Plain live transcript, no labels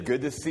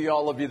Good to see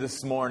all of you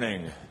this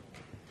morning.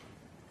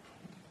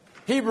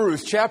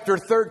 Hebrews chapter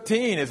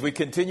 13, as we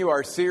continue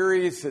our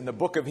series in the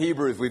book of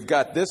Hebrews. We've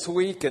got this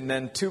week and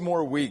then 2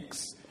 more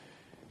weeks,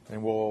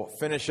 and we'll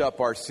finish up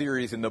our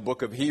series in the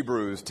book of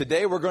Hebrews.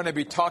 Today we're going to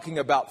be talking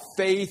about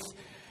faith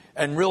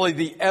and really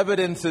the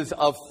evidences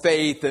of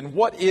faith and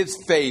what is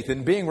faith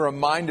and being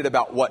reminded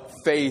about what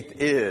faith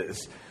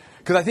is.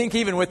 Because I think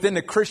even within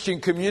the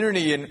Christian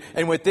community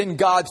and within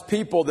God's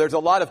people, there's a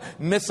lot of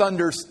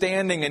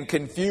misunderstanding and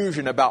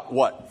confusion about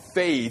what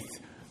faith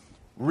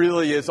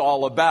really is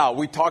all about.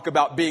 We talk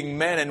about being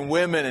men and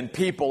women and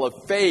people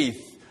of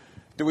faith.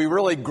 Do we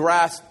really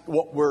grasp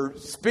what we're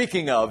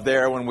speaking of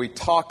there when we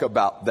talk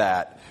about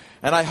that?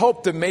 And I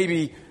hope to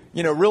maybe,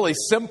 really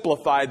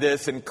simplify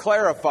this and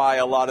clarify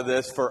a lot of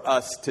this for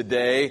us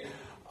today.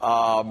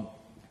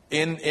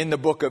 In the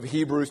book of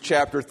Hebrews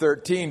chapter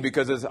 13,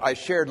 because as I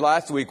shared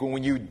last week,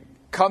 when you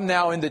come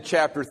now into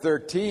chapter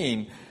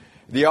 13,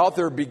 the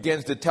author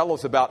begins to tell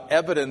us about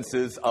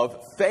evidences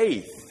of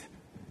faith.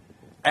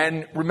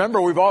 And remember,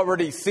 we've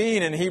already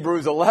seen in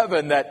Hebrews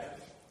 11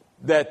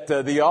 that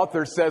the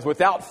author says,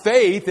 without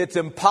faith, it's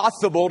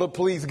impossible to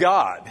please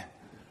God.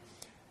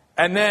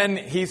 And then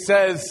he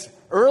says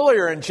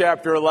earlier in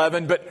chapter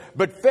 11,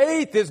 but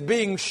faith is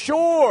being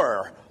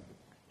sure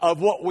of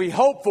what we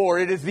hope for.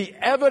 It is the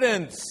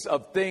evidence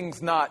of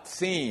things not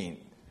seen.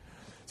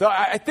 So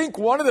I think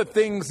one of the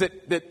things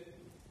that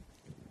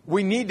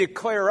we need to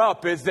clear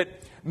up is that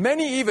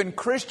many even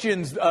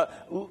Christians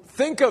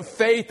think of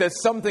faith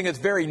as something that's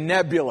very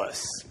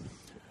nebulous.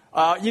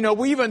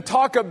 We even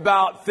talk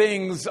about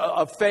things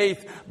of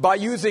faith by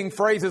using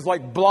phrases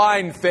like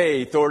blind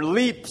faith or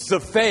leaps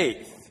of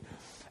faith,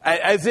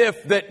 as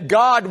if that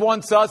God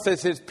wants us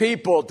as His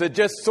people to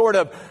just sort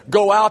of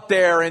go out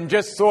there and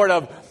just sort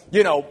of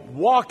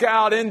walk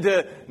out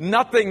into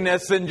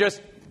nothingness and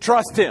just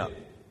trust Him.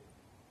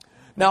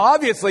 Now,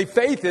 obviously,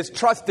 faith is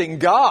trusting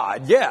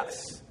God,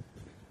 yes.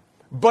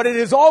 But it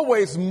is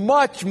always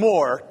much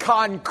more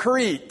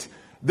concrete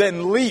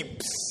than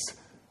leaps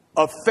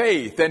of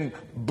faith and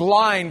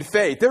blind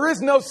faith. There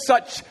is no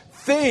such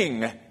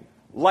thing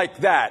like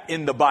that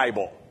in the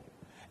Bible.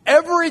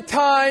 Every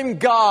time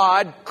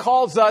God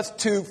calls us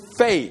to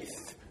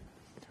faith,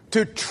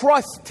 to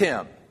trust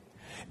Him,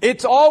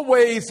 it's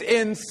always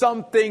in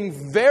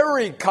something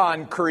very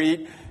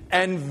concrete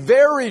and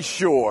very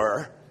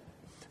sure,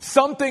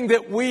 something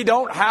that we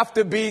don't have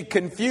to be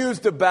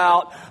confused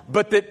about,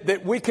 but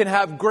that we can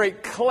have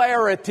great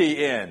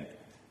clarity in.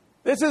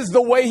 This is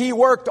the way He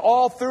worked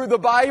all through the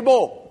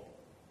Bible.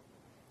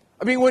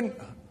 I mean,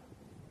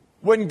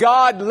 when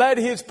God led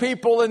His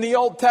people in the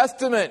Old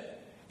Testament,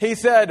 He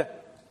said,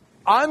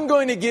 I'm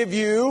going to give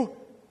you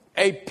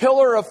a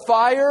pillar of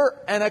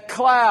fire and a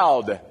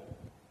cloud.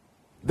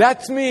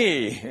 That's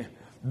me.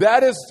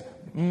 That is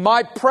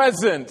my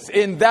presence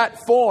in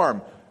that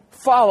form.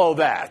 Follow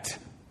that.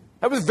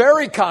 That was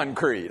very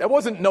concrete. That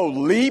wasn't no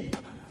leap.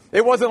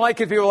 It wasn't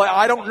like if people were like,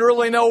 I don't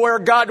really know where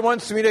God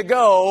wants me to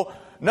go.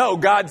 No,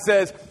 God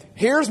says,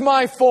 here's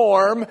my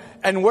form,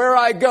 and where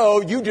I go,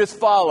 you just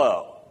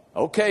follow.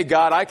 Okay,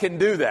 God, I can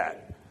do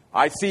that.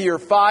 I see your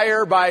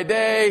fire by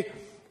day,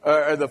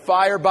 or the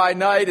fire by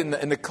night,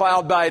 and the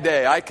cloud by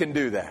day. I can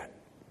do that.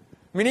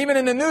 I mean, even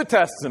in the New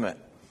Testament,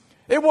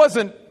 it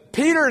wasn't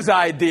Peter's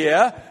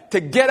idea to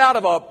get out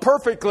of a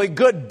perfectly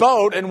good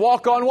boat and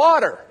walk on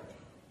water.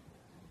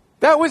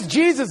 That was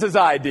Jesus'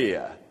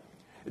 idea.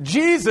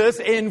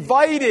 Jesus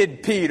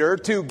invited Peter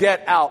to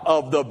get out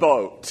of the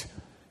boat.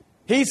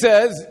 He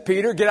says,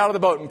 Peter, get out of the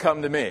boat and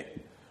come to me.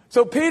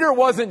 So Peter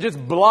wasn't just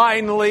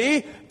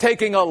blindly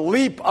taking a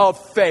leap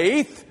of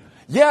faith.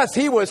 Yes,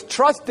 he was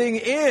trusting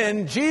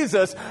in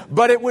Jesus,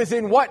 but it was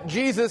in what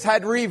Jesus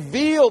had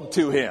revealed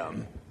to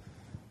him.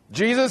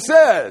 Jesus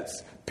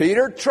says,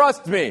 Peter,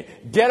 trust me.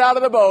 Get out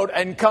of the boat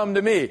and come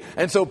to me.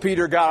 And so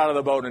Peter got out of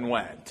the boat and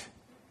went.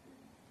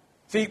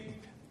 See,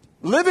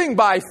 living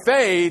by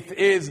faith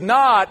is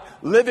not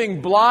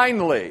living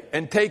blindly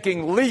and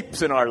taking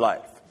leaps in our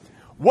life.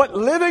 What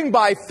living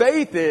by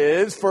faith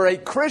is for a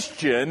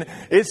Christian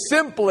is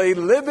simply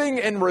living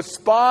in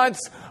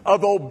response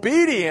of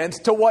obedience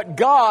to what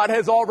God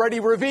has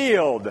already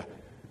revealed.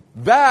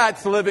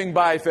 That's living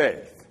by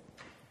faith.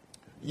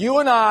 You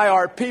and I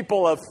are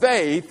people of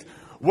faith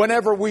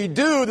whenever we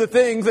do the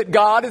things that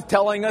God is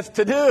telling us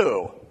to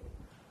do.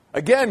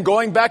 Again,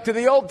 going back to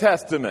the Old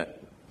Testament.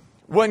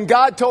 When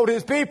God told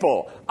His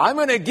people, I'm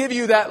going to give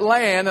you that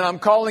land, and I'm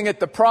calling it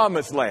the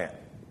Promised Land.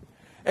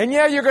 And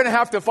yeah, you're going to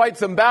have to fight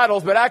some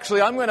battles, but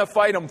actually I'm going to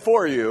fight them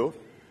for you.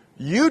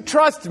 You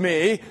trust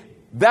me.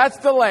 That's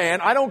the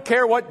land. I don't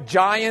care what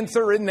giants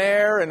are in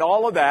there and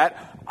all of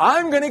that.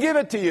 I'm going to give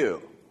it to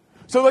you.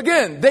 So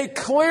again, they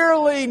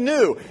clearly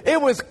knew.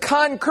 It was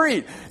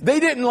concrete.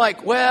 They didn't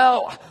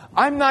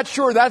I'm not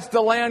sure that's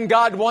the land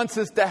God wants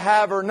us to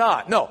have or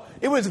not. No,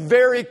 it was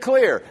very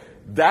clear.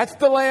 That's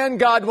the land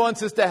God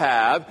wants us to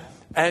have,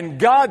 and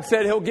God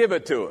said He'll give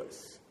it to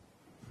us.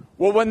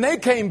 Well, when they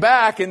came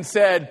back and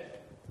said,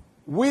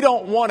 we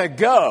don't want to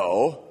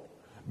go,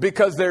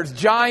 because there's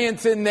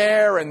giants in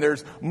there and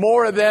there's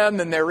more of them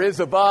than there is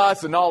of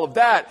us and all of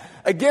that.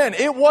 Again,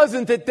 it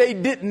wasn't that they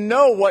didn't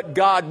know what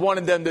God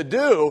wanted them to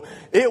do.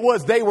 It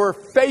was they were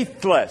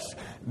faithless.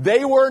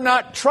 They were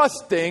not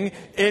trusting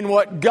in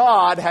what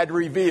God had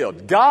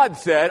revealed. God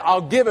said,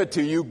 I'll give it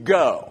to you,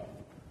 go.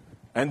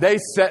 And they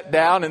sat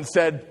down and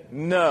said,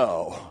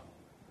 no.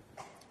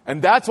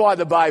 And that's why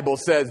the Bible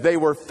says they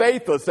were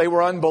faithless, they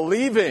were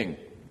unbelieving.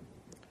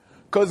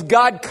 Because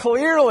God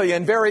clearly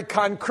and very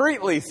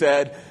concretely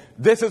said,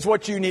 this is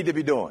what you need to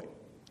be doing.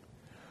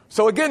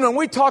 So again, when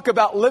we talk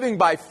about living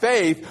by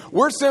faith,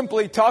 we're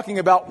simply talking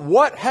about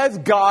what has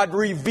God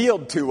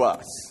revealed to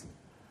us.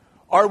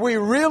 Are we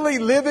really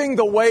living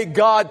the way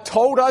God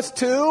told us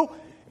to?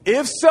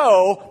 If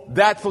so,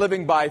 that's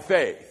living by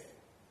faith,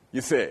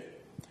 you see.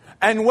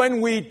 And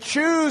when we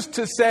choose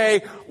to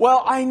say,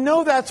 well, I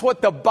know that's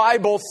what the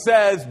Bible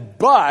says,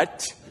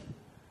 but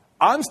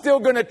I'm still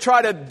going to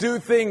try to do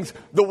things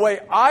the way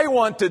I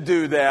want to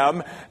do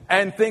them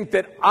and think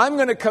that I'm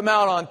going to come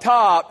out on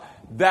top,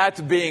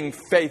 that's being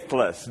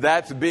faithless.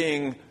 That's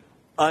being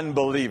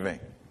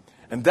unbelieving.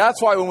 And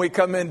that's why when we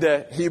come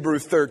into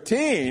Hebrews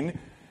 13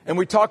 and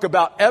we talk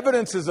about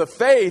evidences of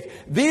faith,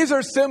 these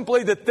are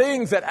simply the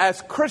things that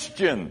as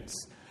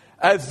Christians,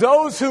 as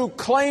those who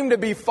claim to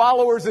be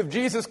followers of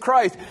Jesus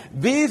Christ,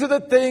 these are the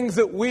things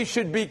that we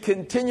should be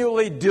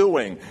continually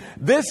doing.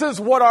 This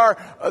is what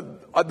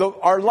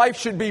our life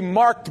should be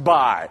marked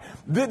by.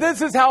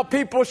 This is how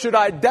people should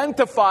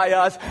identify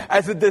us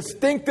as a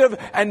distinctive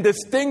and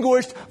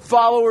distinguished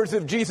followers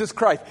of Jesus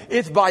Christ.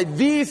 It's by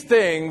these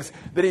things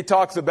that he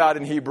talks about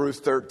in Hebrews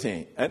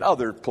 13 and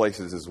other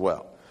places as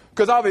well.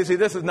 Because obviously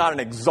this is not an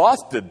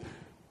exhaustive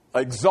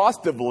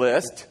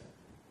list,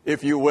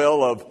 if you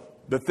will, of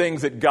the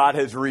things that God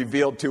has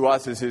revealed to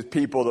us as his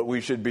people that we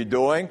should be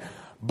doing.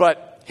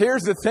 But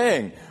here's the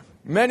thing.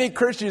 Many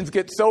Christians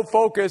get so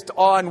focused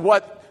on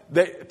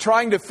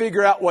trying to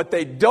figure out what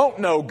they don't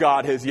know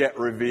God has yet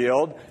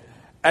revealed.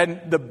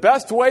 And the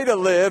best way to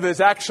live is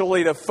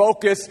actually to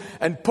focus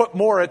and put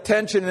more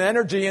attention and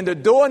energy into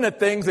doing the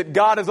things that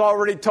God has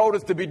already told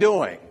us to be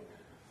doing.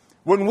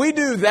 When we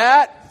do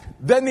that,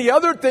 then the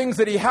other things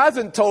that he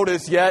hasn't told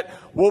us yet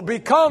will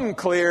become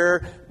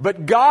clear,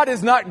 but God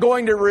is not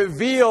going to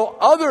reveal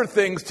other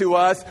things to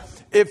us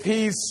if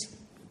he's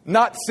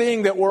not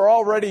seeing that we're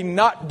already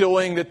not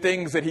doing the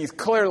things that he's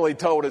clearly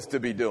told us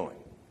to be doing.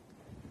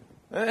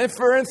 And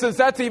for instance,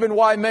 that's even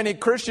why many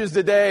Christians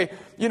today,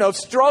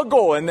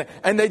 struggle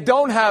and they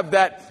don't have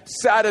that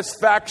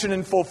satisfaction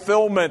and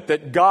fulfillment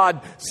that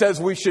God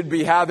says we should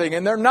be having,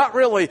 and they're not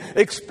really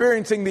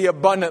experiencing the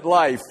abundant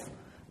life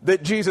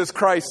that Jesus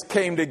Christ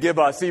came to give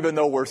us, even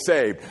though we're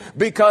saved.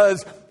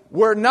 Because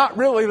we're not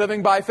really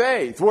living by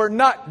faith. We're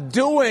not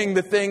doing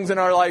the things in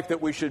our life that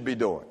we should be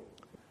doing.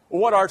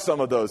 What are some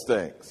of those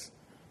things?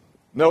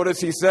 Notice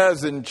he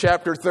says in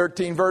chapter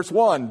 13, verse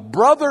 1,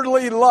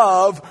 brotherly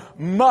love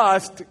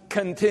must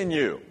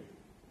continue.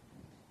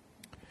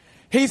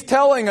 He's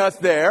telling us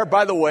there,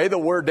 by the way, the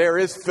word there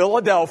is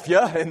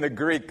Philadelphia in the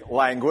Greek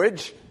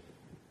language.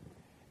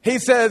 He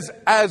says,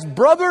 as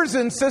brothers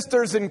and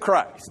sisters in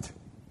Christ,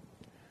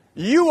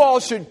 you all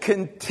should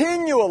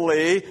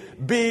continually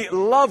be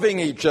loving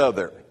each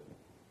other.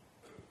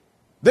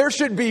 There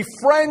should be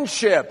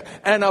friendship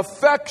and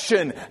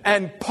affection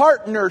and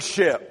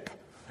partnership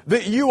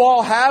that you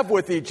all have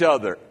with each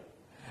other.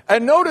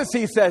 And notice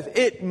he says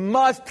it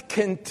must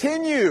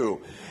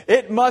continue.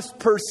 It must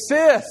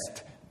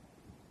persist.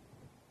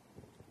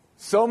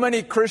 So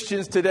many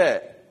Christians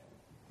today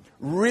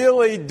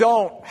really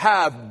don't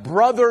have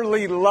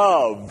brotherly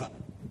love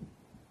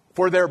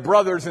for their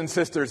brothers and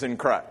sisters in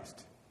Christ.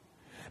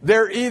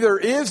 There either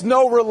is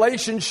no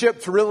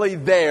relationships really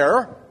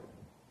there.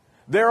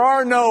 There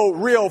are no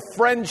real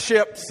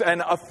friendships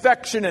and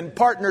affection and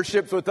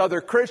partnerships with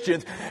other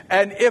Christians.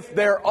 And if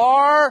there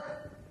are,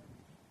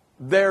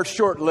 they're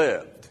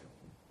short-lived.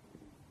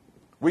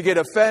 We get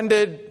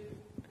offended.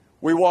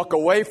 We walk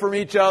away from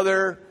each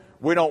other.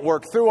 We don't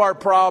work through our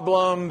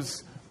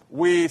problems.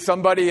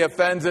 Somebody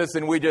offends us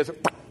and we get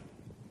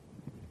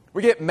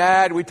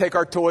mad. We take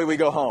our toy. We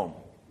go home.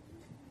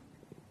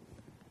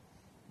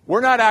 We're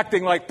not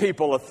acting like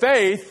people of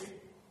faith,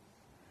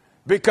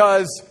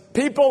 because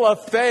people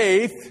of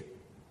faith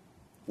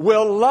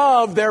will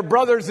love their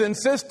brothers and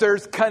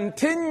sisters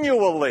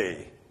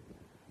continually.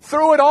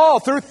 Through it all,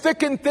 through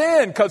thick and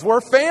thin, because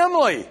we're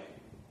family.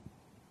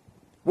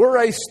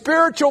 We're a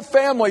spiritual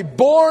family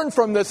born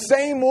from the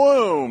same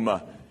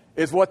womb,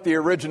 is what the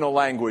original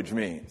language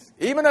means.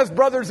 Even as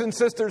brothers and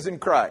sisters in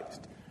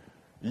Christ,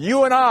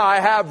 you and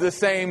I have the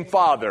same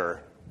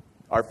Father,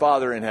 our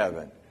Father in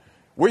heaven.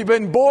 We've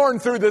been born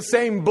through the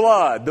same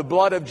blood, the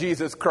blood of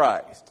Jesus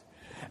Christ.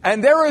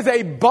 And there is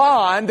a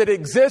bond that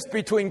exists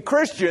between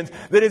Christians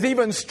that is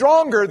even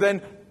stronger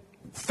than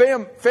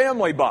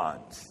family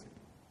bonds.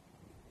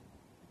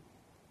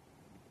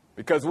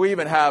 Because we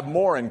even have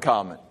more in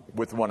common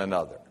with one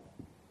another.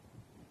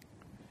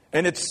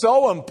 And it's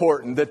so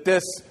important that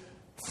this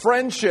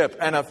friendship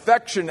and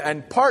affection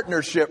and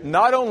partnership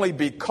not only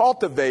be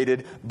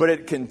cultivated, but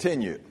it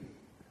continued.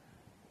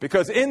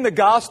 Because in the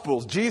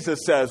Gospels,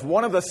 Jesus says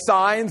one of the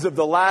signs of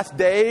the last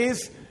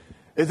days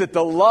is that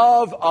the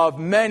love of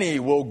many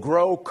will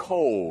grow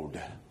cold.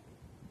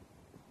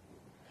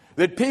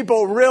 That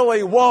people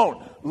really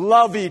won't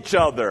love each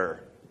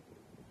other.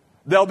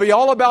 They'll be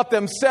all about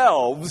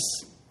themselves,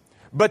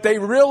 but they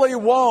really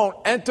won't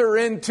enter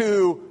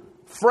into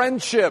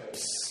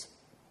friendships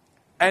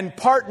and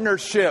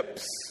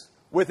partnerships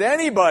with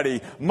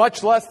anybody,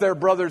 much less their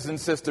brothers and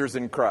sisters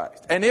in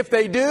Christ. And if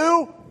they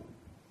do,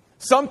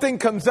 something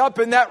comes up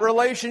in that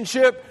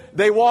relationship,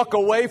 they walk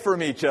away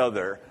from each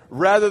other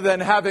rather than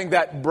having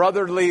that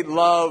brotherly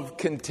love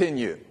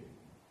continue.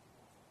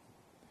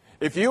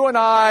 If you and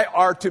I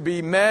are to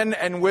be men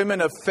and women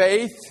of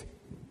faith,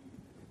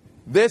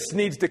 this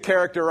needs to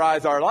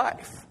characterize our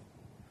life.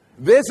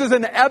 This is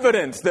an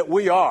evidence that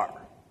we are.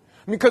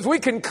 Because we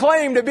can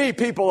claim to be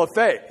people of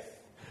faith.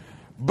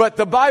 But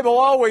the Bible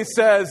always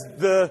says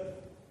the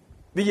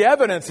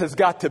evidence has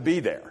got to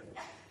be there.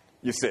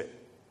 You see.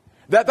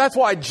 That's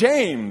why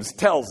James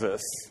tells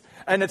us,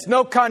 and it's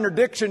no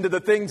contradiction to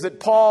the things that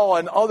Paul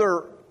and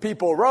other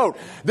people wrote,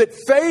 that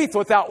faith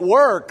without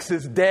works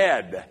is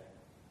dead.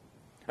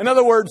 In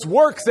other words,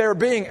 works there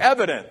being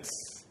evidence.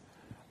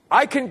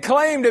 I can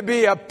claim to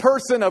be a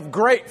person of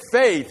great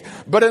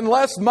faith, but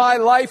unless my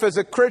life as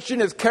a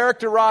Christian is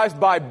characterized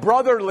by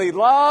brotherly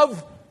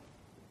love,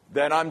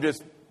 then I'm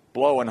just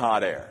blowing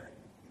hot air.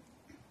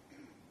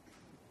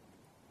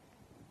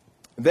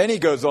 Then he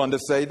goes on to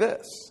say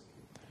this.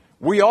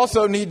 We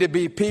also need to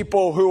be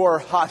people who are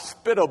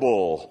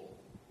hospitable,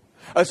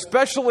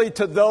 especially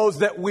to those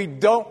that we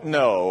don't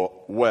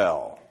know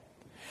well.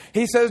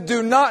 He says,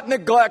 do not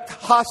neglect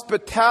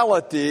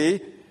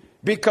hospitality,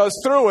 because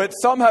through it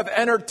some have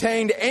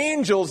entertained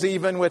angels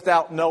even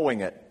without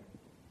knowing it.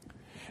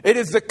 It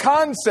is the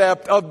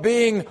concept of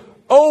being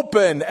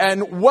open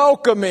and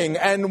welcoming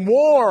and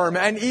warm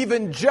and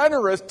even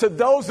generous to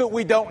those that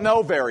we don't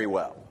know very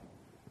well.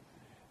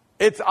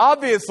 It's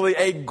obviously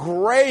a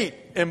great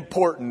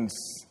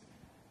importance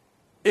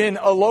in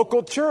a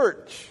local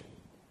church.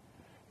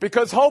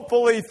 Because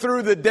hopefully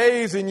through the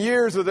days and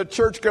years of the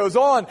church goes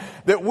on,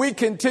 that we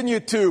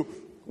continue to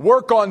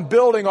work on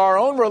building our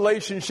own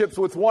relationships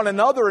with one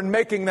another and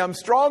making them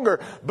stronger,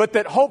 but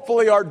that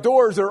hopefully our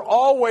doors are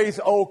always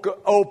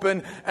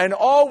open and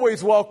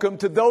always welcome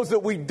to those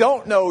that we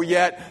don't know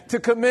yet to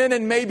come in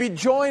and maybe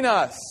join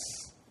us.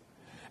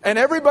 And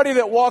everybody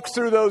that walks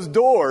through those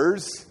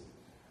doors,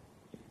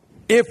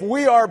 if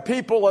we are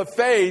people of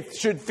faith,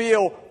 should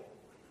feel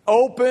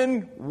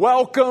open,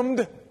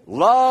 welcomed,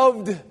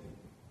 loved.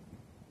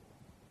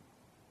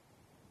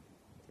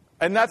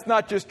 And that's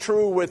not just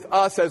true with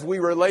us as we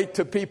relate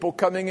to people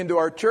coming into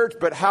our church,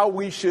 but how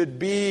we should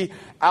be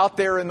out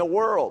there in the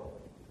world.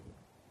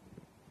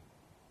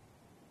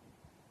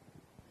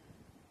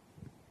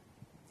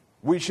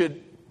 We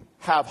should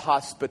have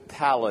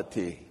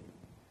hospitality.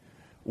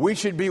 We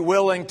should be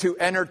willing to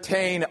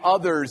entertain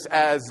others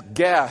as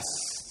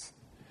guests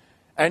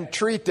and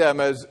treat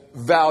them as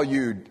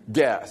valued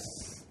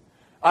guests.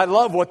 I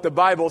love what the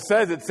Bible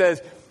says. It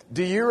says,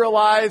 do you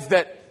realize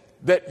that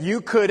you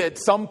could at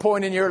some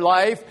point in your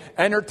life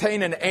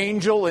entertain an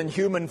angel in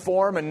human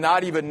form and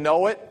not even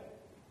know it?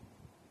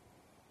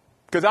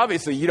 Because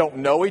obviously you don't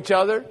know each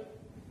other.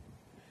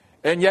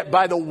 And yet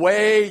by the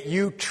way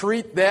you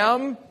treat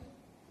them,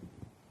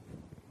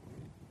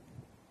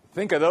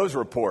 think of those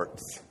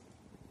reports.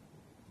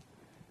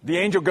 The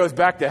angel goes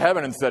back to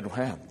heaven and said,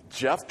 well,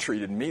 Jeff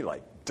treated me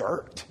like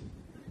dirt.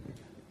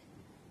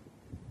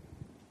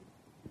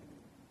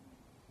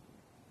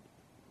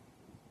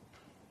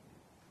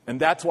 And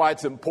that's why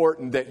it's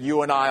important that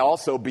you and I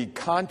also be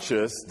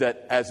conscious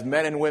that as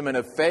men and women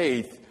of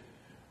faith,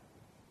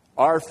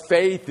 our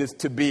faith is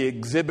to be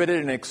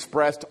exhibited and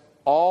expressed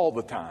all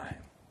the time.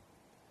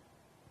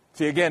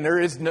 See, again,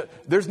 there's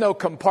no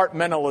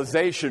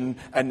compartmentalization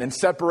and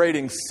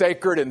separating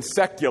sacred and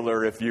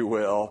secular, if you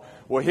will.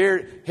 Well,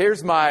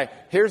 here's my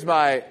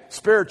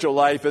spiritual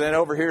life, and then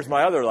over here's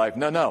my other life.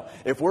 No.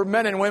 If we're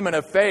men and women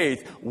of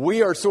faith,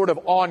 we are sort of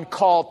on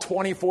call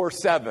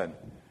 24/7.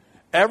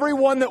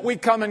 Everyone that we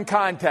come in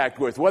contact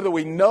with, whether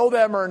we know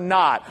them or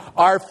not,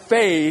 our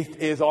faith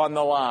is on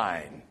the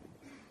line.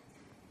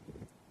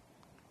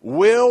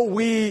 Will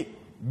we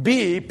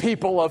be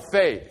people of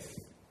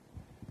faith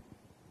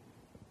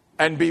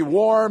and be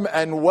warm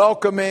and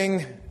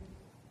welcoming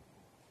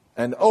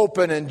and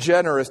open and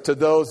generous to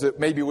those that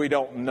maybe we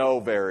don't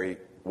know very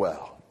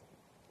well?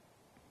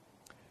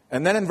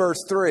 And then in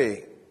verse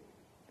 3,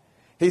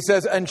 he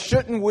says, and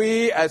shouldn't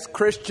we as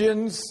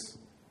Christians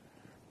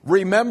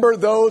remember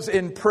those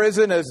in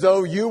prison as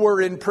though you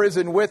were in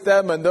prison with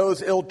them, and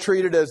those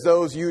ill-treated as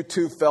those you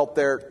too felt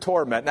their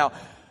torment? Now,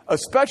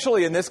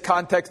 especially in this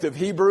context of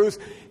Hebrews.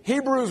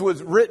 Hebrews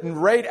was written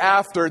right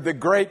after the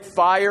great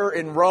fire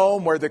in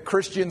Rome where the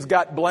Christians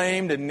got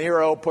blamed and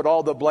Nero put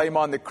all the blame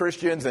on the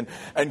Christians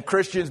and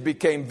Christians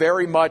became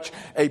very much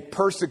a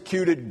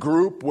persecuted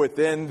group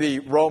within the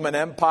Roman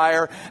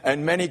Empire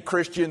and many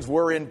Christians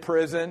were in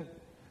prison.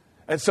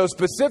 And so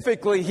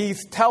specifically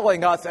he's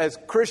telling us as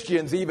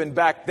Christians even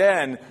back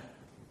then,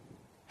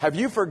 have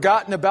you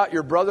forgotten about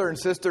your brother and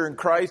sister in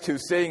Christ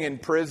who's sitting in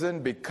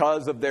prison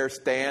because of their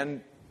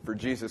stand for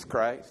Jesus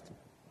Christ?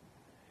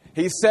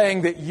 He's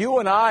saying that you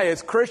and I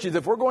as Christians,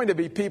 if we're going to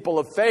be people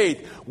of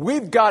faith,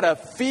 we've got to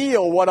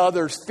feel what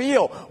others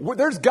feel.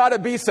 There's got to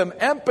be some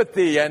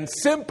empathy and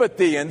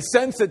sympathy and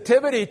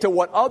sensitivity to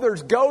what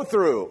others go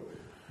through.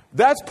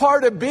 That's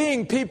part of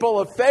being people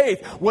of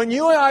faith. When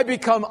you and I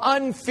become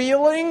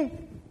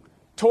unfeeling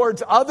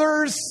towards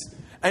others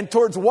and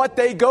towards what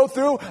they go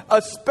through,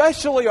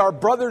 especially our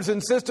brothers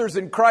and sisters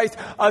in Christ,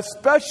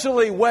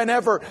 especially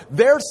whenever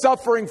they're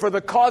suffering for the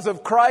cause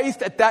of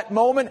Christ at that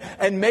moment,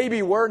 and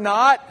maybe we're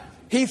not,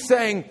 he's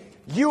saying,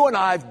 you and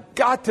I have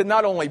got to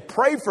not only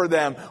pray for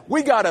them,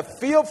 we got to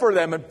feel for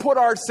them and put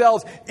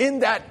ourselves in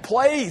that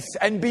place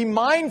and be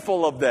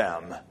mindful of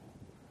them.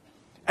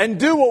 And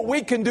do what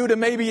we can do to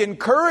maybe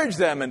encourage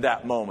them in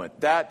that moment.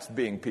 That's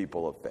being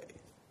people of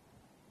faith.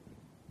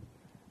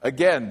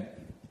 Again,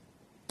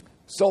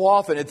 so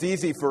often it's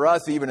easy for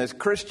us, even as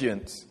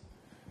Christians,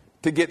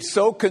 to get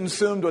so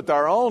consumed with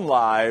our own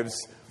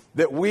lives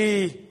that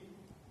we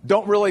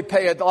don't really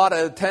pay a lot of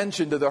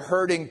attention to the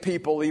hurting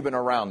people even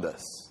around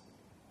us.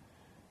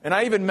 And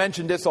I even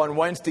mentioned this on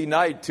Wednesday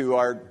night to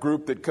our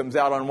group that comes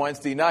out on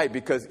Wednesday night,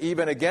 because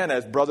even again,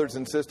 as brothers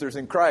and sisters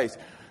in Christ,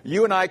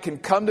 you and I can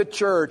come to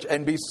church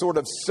and be sort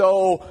of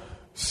so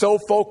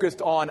focused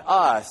on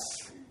us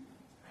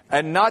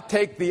and not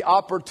take the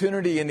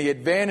opportunity and the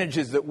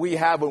advantages that we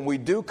have when we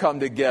do come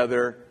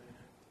together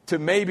to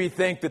maybe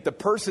think that the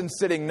person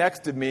sitting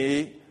next to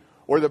me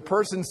or the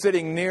person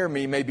sitting near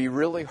me may be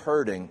really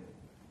hurting.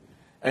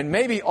 And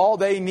maybe all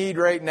they need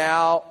right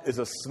now is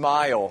a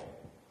smile.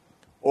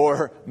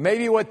 Or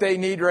maybe what they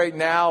need right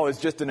now is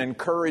just an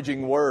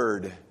encouraging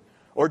word.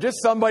 Or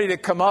just somebody to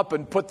come up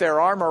and put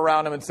their arm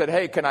around them and said,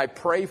 hey, can I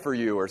pray for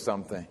you or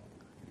something?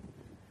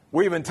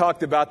 We even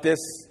talked about this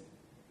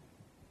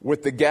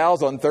with the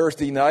gals on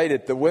Thursday night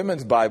at the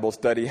women's Bible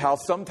study, how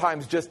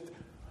sometimes just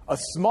a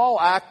small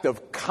act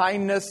of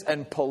kindness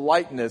and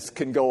politeness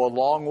can go a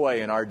long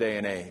way in our day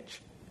and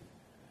age.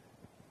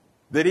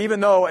 That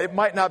even though it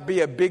might not be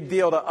a big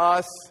deal to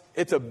us,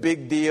 it's a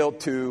big deal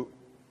to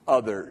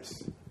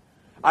others.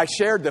 I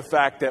shared the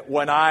fact that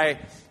when I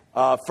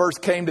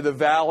first came to the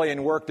Valley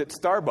and worked at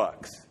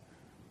Starbucks,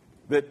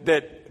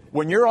 that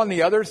when you're on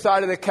the other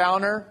side of the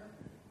counter,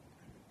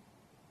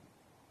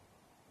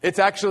 it's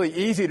actually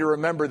easy to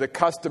remember the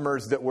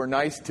customers that were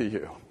nice to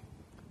you.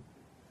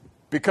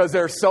 Because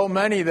there are so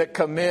many that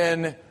come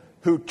in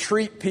who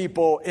treat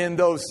people in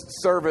those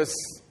service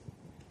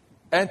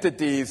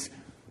entities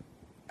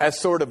as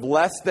sort of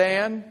less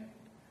than,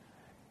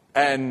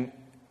 and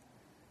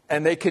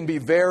they can be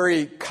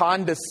very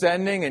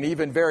condescending and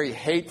even very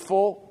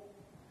hateful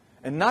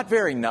and not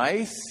very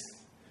nice.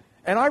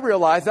 And I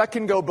realize that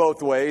can go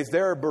both ways.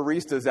 There are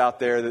baristas out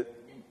there that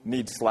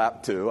need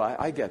slapped too.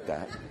 I get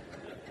that.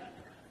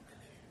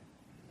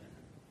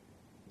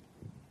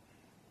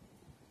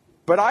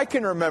 But I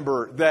can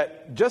remember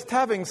that just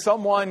having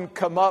someone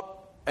come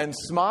up and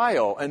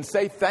smile and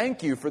say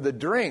thank you for the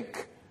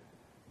drink,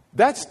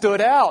 that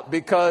stood out,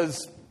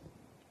 because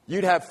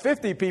you'd have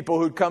 50 people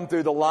who'd come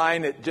through the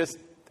line that just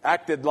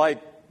acted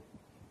like,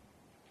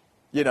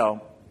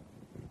 no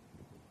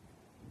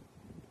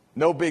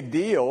big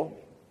deal.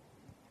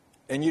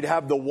 And you'd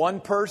have the one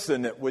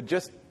person that would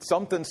just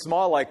something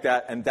small like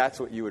that, and that's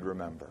what you would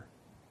remember.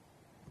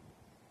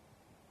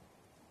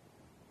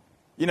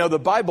 The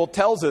Bible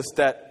tells us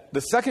that the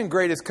second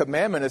greatest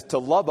commandment is to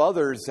love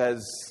others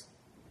as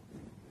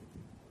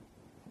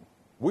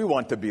we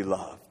want to be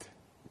loved.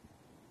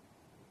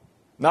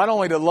 Not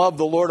only to love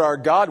the Lord our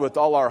God with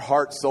all our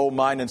heart, soul,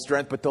 mind, and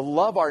strength, but to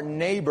love our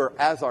neighbor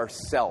as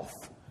ourself.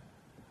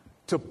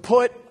 To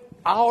put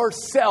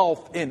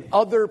ourself in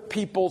other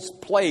people's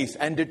place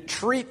and to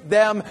treat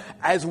them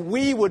as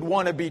we would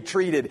want to be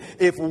treated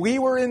if we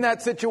were in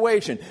that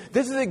situation.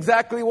 This is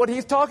exactly what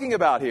he's talking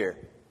about here.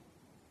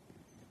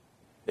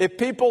 If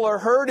people are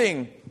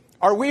hurting,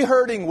 are we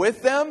hurting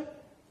with them?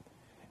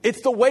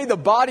 It's the way the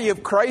body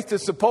of Christ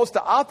is supposed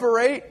to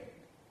operate.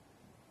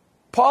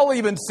 Paul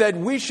even said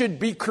we should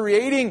be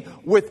creating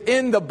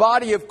within the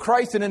body of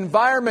Christ an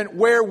environment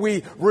where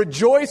we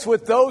rejoice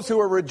with those who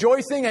are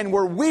rejoicing and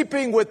we're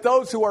weeping with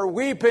those who are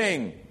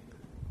weeping.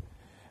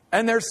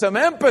 And there's some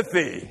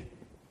empathy,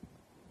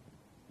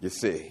 you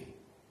see,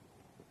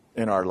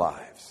 in our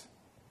lives.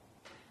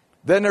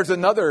 Then there's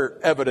another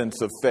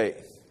evidence of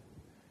faith.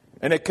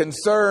 And it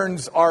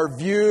concerns our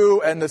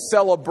view and the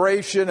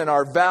celebration and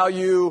our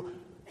value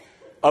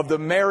of the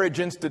marriage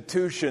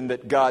institution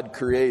that God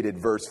created,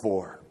 verse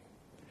 4.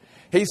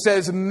 He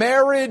says,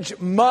 marriage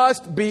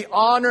must be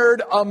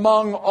honored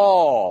among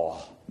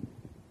all.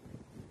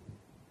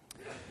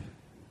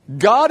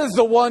 God is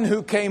the one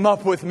who came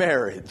up with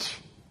marriage.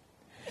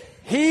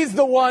 He's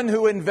the one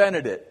who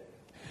invented it.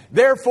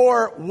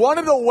 Therefore, one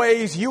of the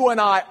ways you and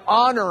I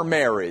honor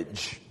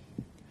marriage,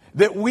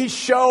 that we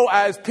show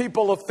as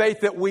people of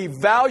faith that we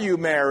value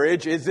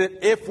marriage, is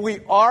that if we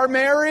are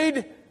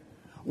married,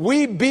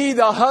 we be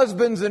the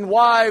husbands and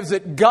wives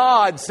that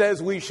God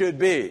says we should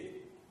be.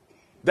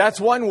 That's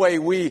one way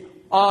we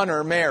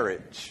honor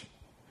marriage.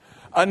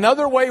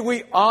 Another way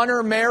we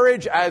honor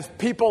marriage as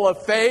people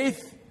of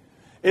faith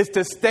is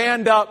to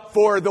stand up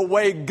for the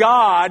way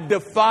God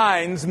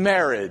defines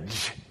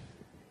marriage.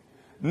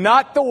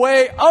 Not the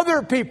way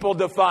other people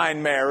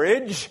define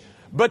marriage,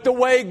 but the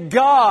way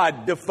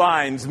God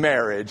defines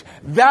marriage.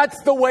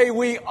 That's the way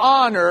we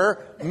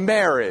honor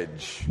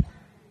marriage.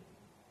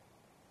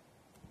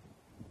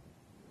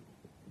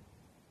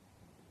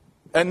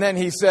 And then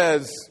he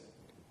says,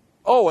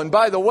 oh, and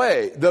by the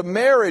way, the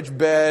marriage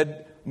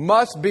bed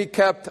must be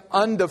kept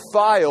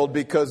undefiled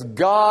because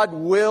God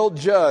will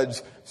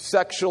judge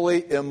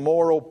sexually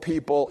immoral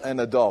people and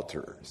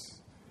adulterers.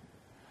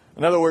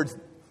 In other words,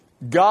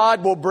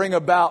 God will bring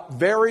about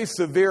very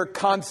severe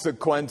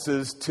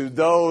consequences to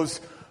those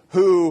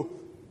who,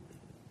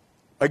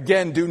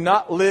 again, do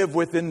not live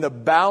within the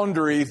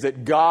boundaries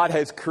that God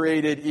has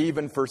created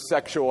even for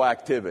sexual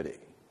activity.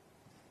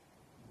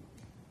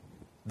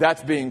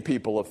 That's being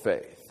people of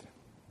faith.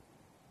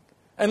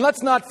 And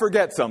let's not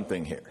forget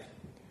something here.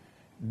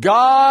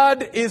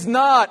 God is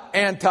not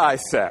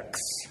anti-sex.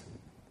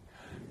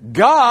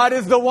 God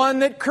is the one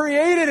that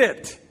created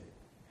it.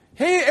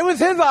 It was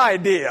His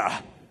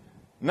idea,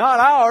 not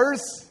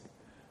ours.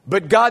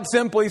 But God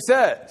simply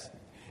says,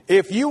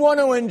 if you want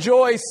to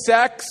enjoy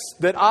sex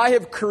that I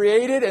have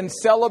created and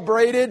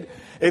celebrated,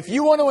 if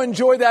you want to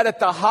enjoy that at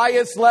the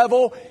highest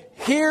level,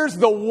 here's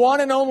the one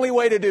and only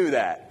way to do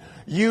that.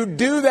 You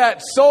do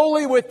that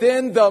solely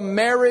within the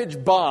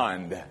marriage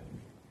bond.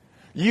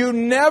 You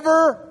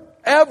never,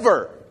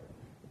 ever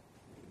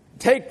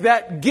take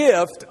that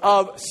gift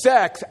of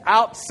sex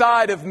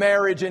outside of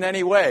marriage in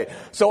any way.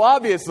 So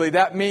obviously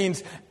that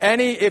means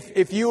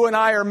if you and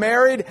I are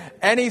married,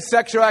 any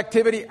sexual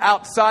activity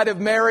outside of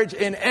marriage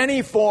in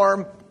any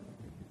form,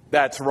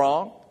 that's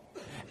wrong.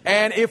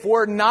 And if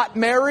we're not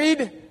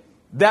married,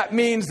 that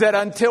means that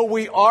until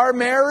we are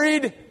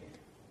married,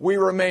 we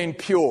remain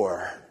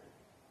pure.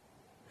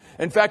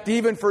 In fact,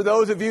 even for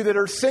those of you that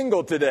are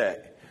single today,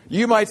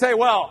 you might say,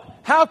 well,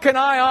 how can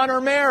I honor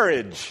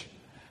marriage?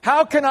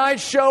 How can I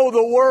show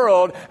the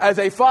world as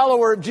a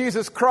follower of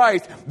Jesus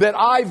Christ that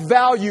I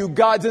value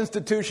God's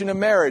institution of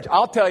marriage?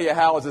 I'll tell you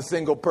how as a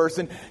single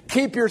person.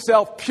 Keep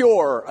yourself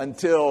pure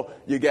until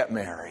you get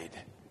married.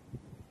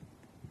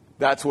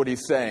 That's what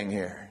he's saying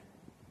here.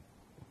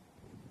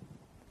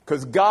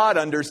 Because God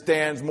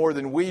understands more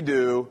than we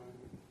do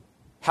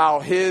how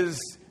His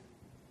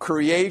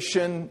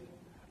creation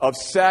of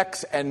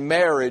sex and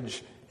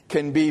marriage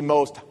can be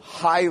most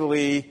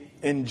highly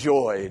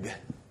enjoyed.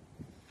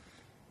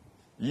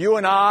 You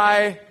and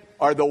I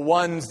are the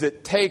ones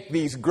that take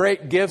these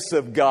great gifts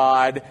of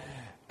God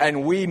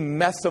and we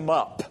mess them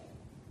up.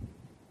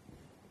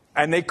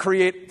 And they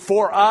create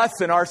for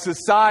us and our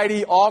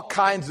society all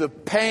kinds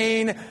of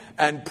pain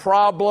and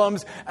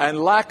problems and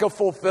lack of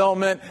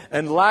fulfillment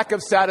and lack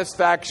of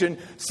satisfaction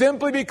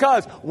simply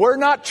because we're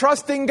not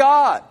trusting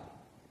God.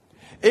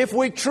 If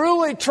we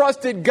truly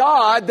trusted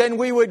God, then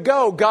we would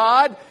go,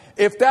 God,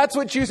 if that's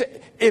what you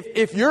say,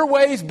 if your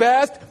way's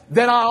best,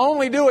 then I'll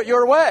only do it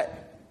your way.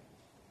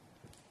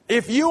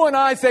 If you and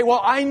I say,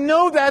 well, I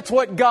know that's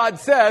what God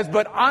says,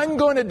 but I'm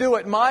going to do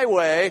it my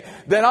way,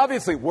 then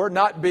obviously we're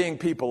not being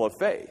people of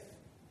faith.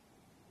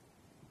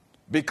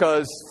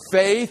 Because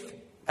faith,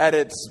 at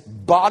its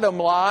bottom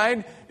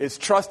line, is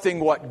trusting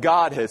what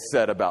God has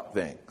said about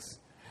things.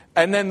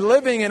 And then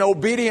living in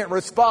obedient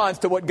response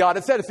to what God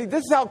has said. See,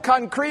 this is how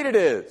concrete it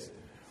is.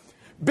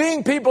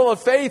 Being people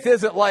of faith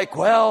isn't like,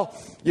 well,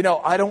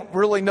 I don't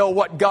really know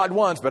what God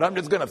wants, but I'm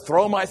just going to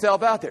throw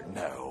myself out there.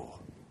 No.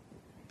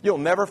 You'll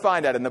never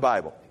find that in the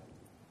Bible.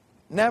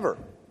 Never.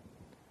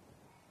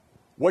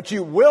 What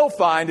you will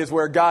find is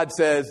where God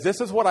says,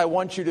 this is what I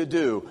want you to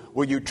do.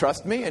 Will you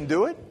trust me and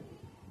do it?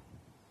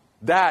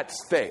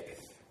 That's faith.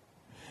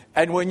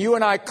 And when you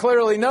and I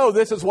clearly know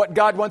this is what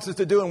God wants us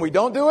to do and we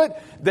don't do it,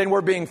 then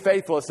we're being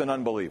faithless and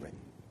unbelieving.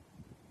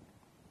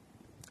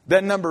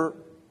 Then number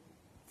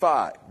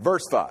 5,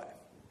 verse 5.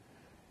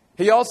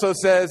 He also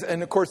says,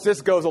 and of course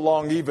this goes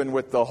along even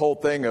with the whole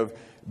thing of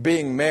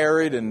being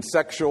married and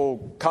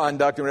sexual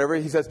conduct and whatever.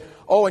 He says,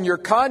 oh, and your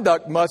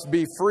conduct must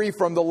be free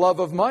from the love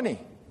of money.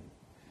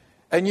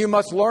 And you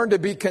must learn to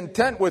be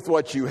content with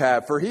what you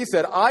have. For he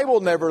said, I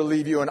will never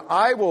leave you and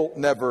I will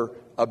never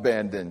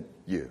abandon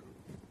you.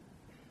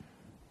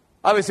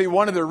 Obviously,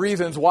 one of the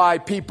reasons why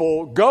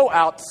people go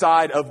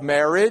outside of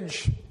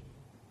marriage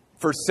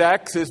for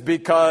sex is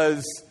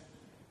because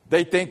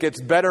they think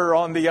it's better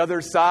on the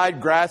other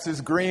side. Grass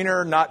is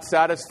greener, not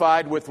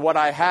satisfied with what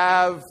I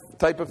have,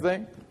 type of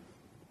thing.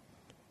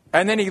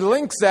 And then he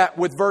links that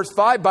with verse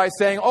 5 by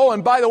saying, oh,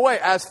 and by the way,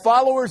 as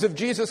followers of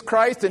Jesus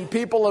Christ and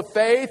people of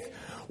faith,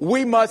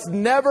 We must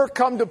never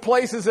come to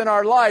places in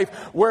our life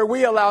where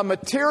we allow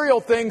material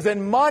things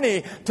and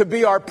money to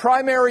be our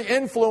primary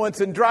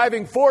influence and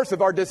driving force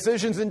of our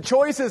decisions and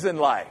choices in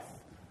life.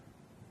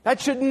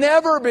 That should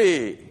never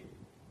be.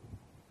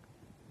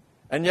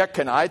 And yet,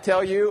 can I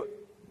tell you,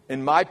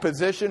 in my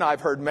position,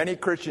 I've heard many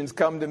Christians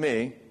come to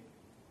me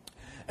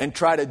and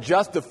try to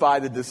justify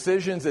the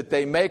decisions that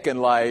they make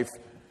in life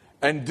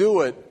and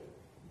do it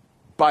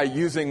by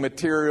using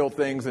material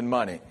things and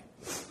money.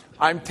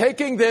 I'm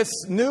taking this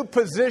new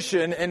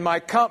position in my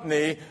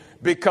company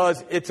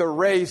because it's a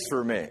raise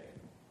for me.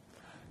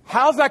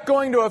 How's that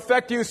going to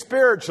affect you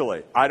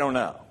spiritually? I don't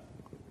know.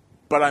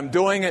 But I'm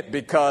doing it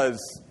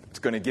because it's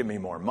going to give me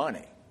more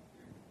money.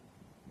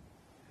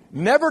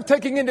 Never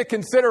taking into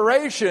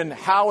consideration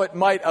how it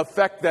might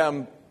affect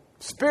them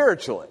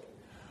spiritually.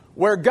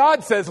 Where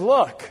God says,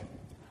 look,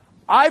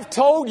 I've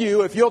told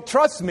you if you'll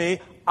trust me,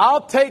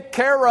 I'll take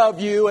care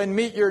of you and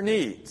meet your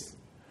needs.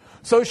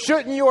 So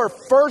shouldn't your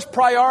first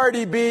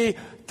priority be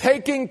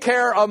taking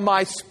care of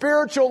my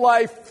spiritual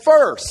life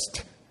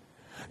first?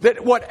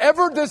 That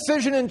whatever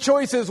decision and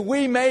choices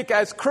we make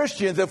as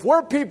Christians, if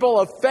we're people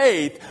of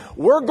faith,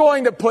 we're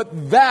going to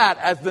put that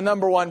as the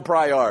number one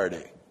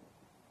priority.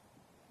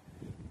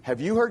 Have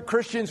you heard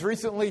Christians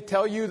recently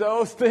tell you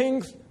those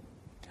things?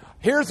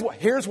 Here's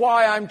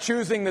why I'm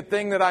choosing the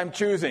thing that I'm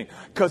choosing.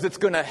 Because it's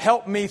going to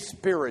help me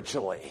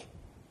spiritually.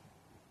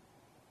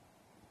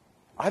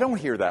 I don't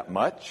hear that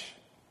much.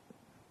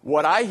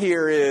 What I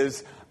hear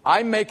is,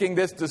 I'm making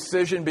this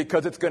decision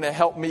because it's going to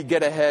help me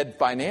get ahead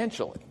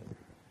financially.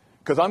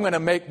 Because I'm going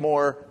to make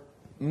more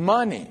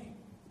money.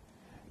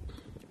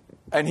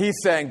 And he's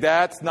saying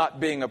that's not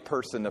being a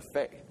person of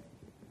faith.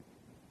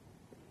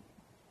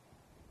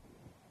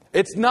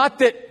 It's not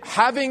that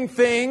having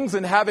things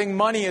and having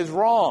money is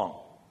wrong.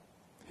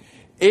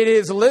 It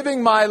is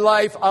living my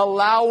life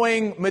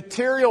allowing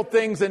material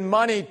things and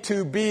money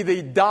to be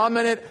the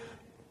dominant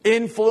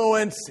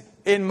influence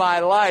in my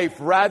life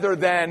rather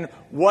than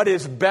what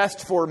is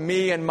best for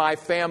me and my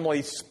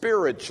family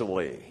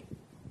spiritually.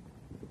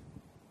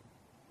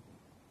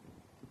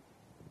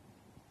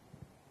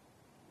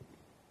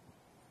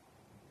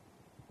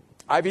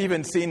 I've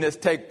even seen this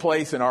take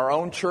place in our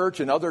own church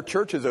and other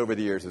churches over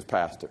the years as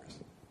pastors.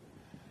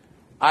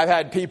 I've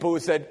had people who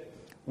said,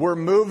 we're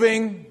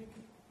moving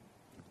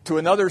to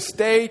another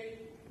state.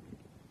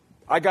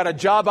 I got a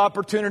job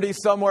opportunity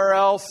somewhere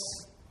else.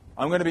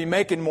 I'm going to be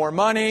making more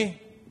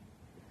money.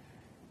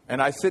 And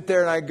I sit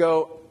there and I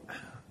go,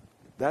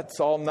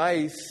 that's all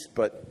nice,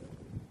 but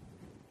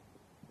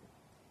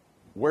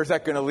where's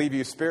that going to leave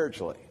you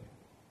spiritually?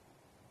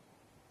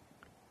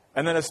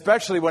 And then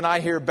especially when I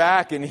hear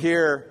back and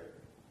hear,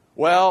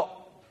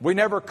 well, we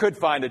never could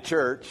find a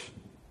church.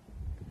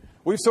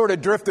 We've sort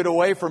of drifted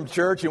away from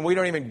church and we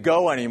don't even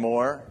go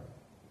anymore.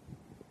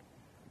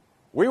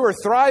 We were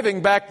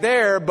thriving back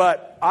there,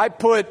 but I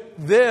put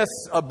this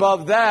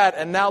above that,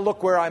 and now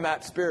look where I'm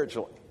at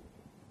spiritually.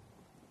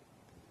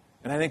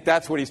 And I think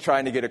that's what he's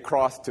trying to get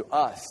across to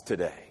us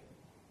today.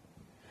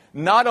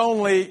 Not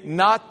only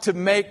not to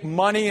make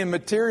money and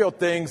material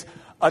things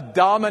a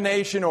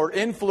domination or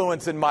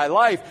influence in my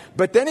life,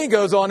 but then he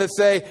goes on to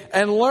say,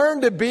 and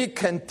learn to be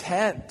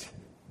content.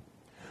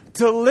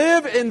 To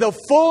live in the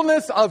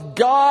fullness of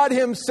God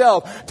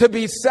himself. To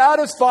be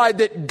satisfied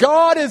that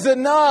God is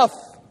enough.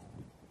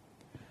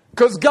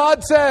 Because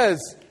God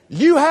says,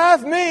 you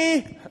have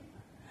me.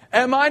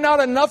 Am I not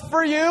enough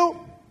for you?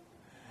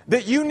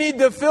 That you need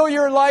to fill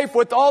your life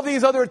with all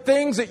these other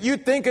things that you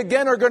think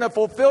again are going to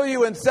fulfill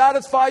you and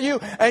satisfy you.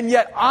 And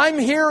yet I'm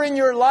here in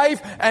your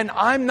life and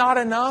I'm not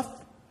enough.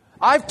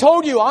 I've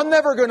told you I'm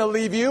never going to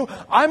leave you.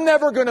 I'm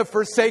never going to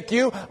forsake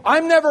you.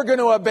 I'm never going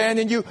to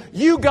abandon you.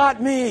 You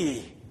got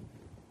me.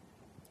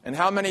 And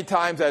how many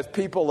times as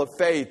people of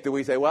faith do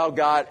we say, well,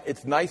 God,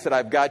 it's nice that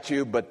I've got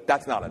you, but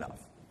that's not enough.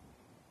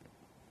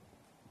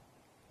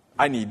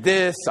 I need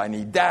this, I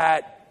need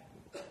that.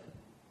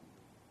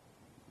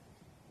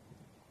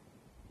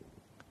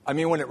 I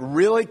mean, when it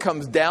really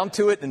comes down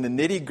to it in the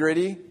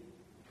nitty-gritty,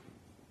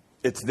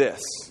 it's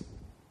this.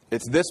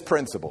 It's this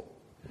principle.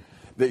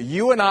 That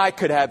you and I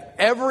could have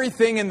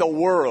everything in the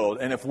world,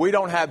 and if we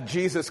don't have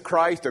Jesus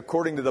Christ,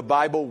 according to the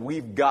Bible,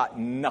 we've got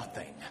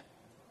nothing.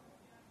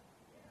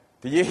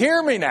 Do you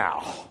hear me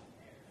now?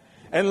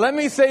 And let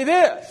me say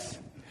this.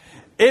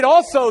 It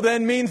also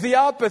then means the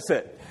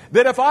opposite.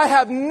 That if I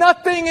have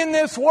nothing in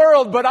this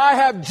world, but I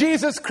have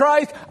Jesus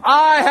Christ,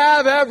 I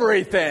have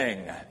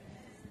everything.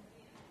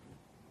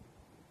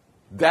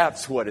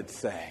 That's what it's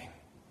saying.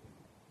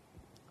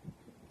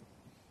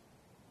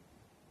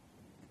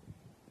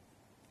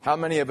 How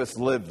many of us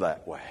live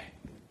that way?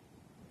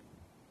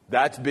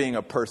 That's being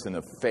a person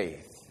of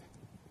faith.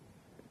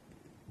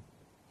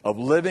 Of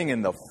living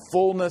in the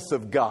fullness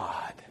of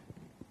God.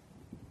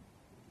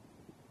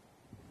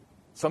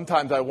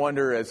 Sometimes I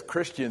wonder as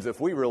Christians if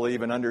we really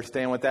even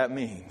understand what that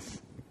means.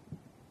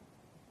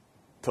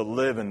 To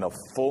live in the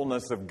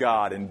fullness of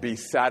God and be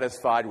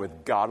satisfied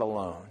with God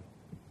alone.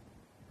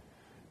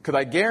 Because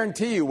I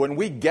guarantee you, when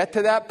we get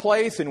to that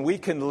place and we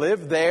can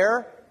live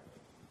there,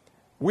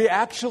 we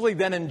actually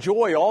then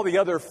enjoy all the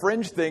other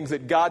fringe things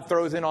that God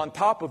throws in on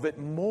top of it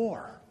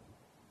more.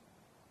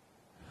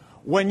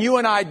 When you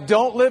and I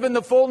don't live in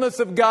the fullness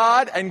of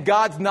God and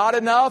God's not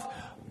enough,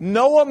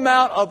 no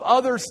amount of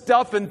other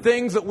stuff and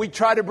things that we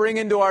try to bring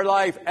into our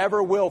life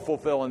ever will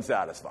fulfill and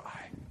satisfy.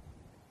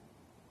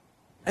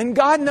 And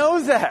God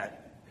knows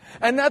that.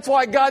 And that's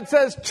why God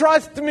says,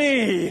 trust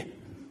me.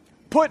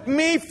 Put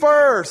me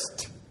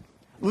first.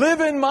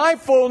 Live in my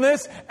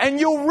fullness and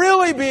you'll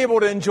really be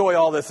able to enjoy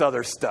all this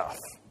other stuff.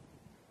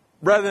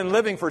 Rather than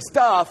living for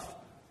stuff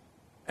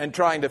and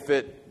trying to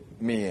fit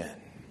me in.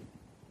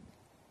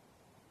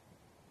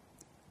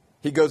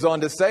 He goes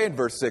on to say in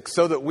verse 6,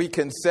 so that we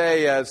can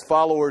say as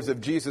followers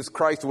of Jesus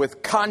Christ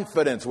with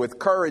confidence, with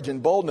courage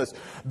and boldness,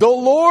 the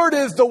Lord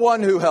is the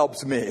one who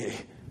helps me.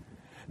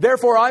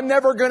 Therefore, I'm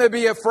never going to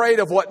be afraid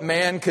of what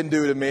man can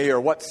do to me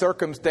or what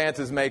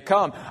circumstances may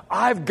come.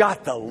 I've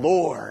got the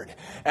Lord,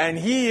 and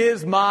He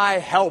is my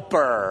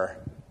helper.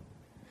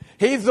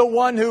 He's the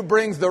one who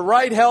brings the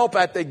right help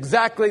at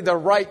exactly the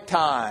right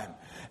time.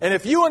 And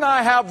if you and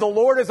I have the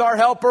Lord as our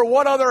helper,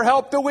 what other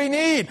help do we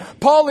need?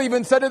 Paul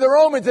even said to the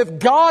Romans, if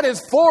God is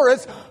for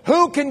us,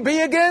 who can be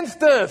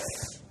against us?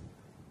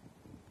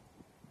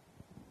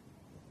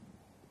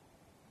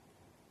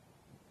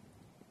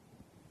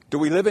 Do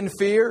we live in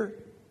fear,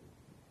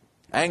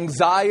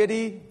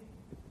 anxiety,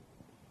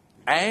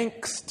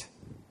 angst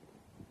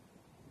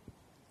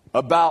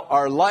about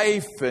our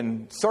life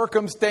and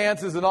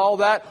circumstances and all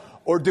that?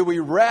 Or do we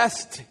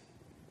rest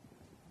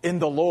in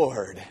the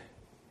Lord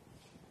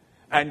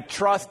and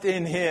trust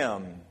in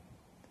Him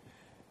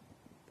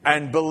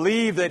and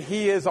believe that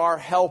He is our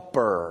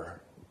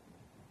helper?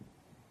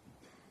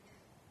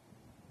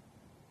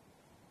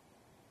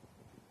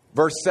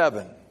 Verse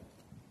 7.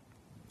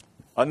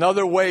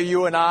 Another way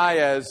you and I,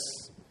 as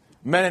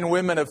men and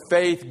women of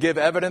faith, give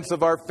evidence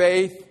of our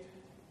faith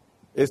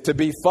is to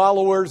be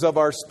followers of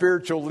our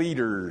spiritual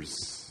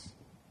leaders.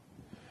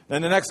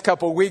 In the next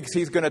couple of weeks,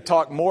 he's going to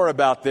talk more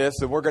about this,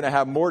 and we're going to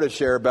have more to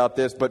share about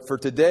this. But for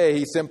today,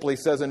 he simply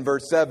says in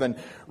verse 7,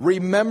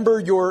 remember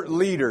your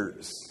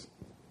leaders.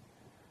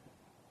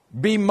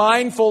 Be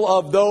mindful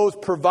of those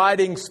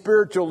providing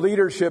spiritual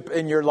leadership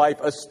in your life,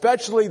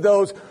 especially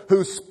those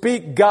who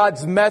speak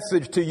God's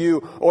message to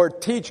you or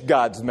teach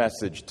God's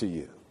message to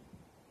you.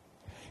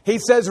 He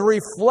says,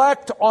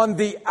 reflect on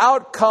the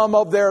outcome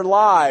of their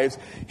lives.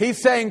 He's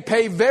saying,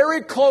 pay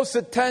very close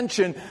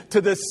attention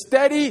to the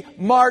steady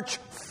march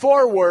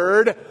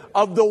forward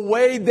of the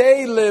way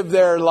they live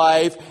their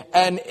life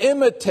and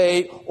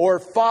imitate or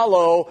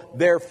follow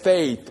their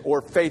faith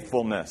or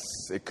faithfulness.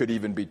 It could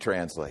even be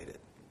translated.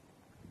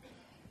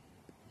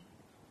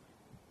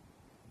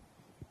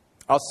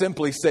 I'll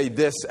simply say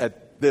this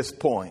at this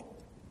point.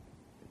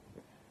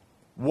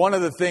 One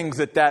of the things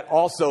that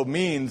also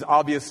means,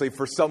 obviously,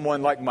 for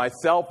someone like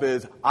myself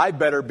is I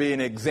better be an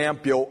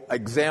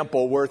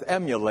example worth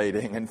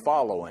emulating and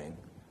following.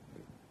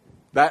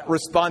 That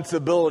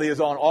responsibility is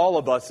on all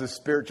of us as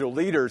spiritual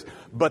leaders,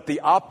 but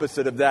the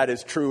opposite of that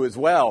is true as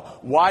well.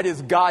 Why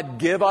does God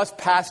give us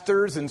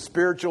pastors and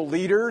spiritual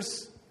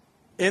leaders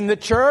in the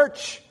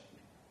church?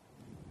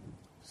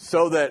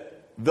 So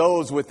that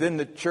those within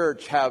the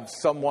church have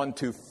someone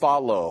to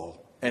follow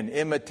and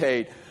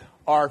imitate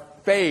our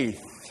faith.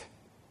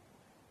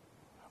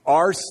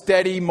 Our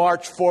steady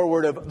march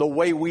forward of the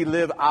way we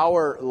live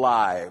our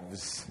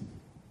lives.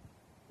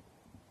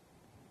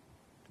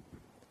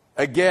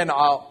 Again,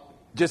 I'll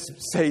just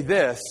say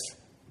this.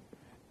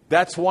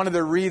 That's one of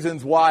the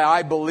reasons why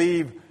I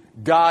believe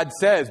God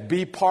says,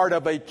 be part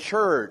of a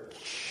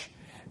church.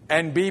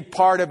 And be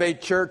part of a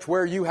church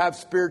where you have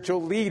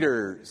spiritual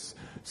leaders.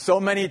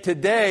 So many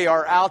today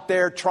are out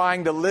there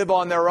trying to live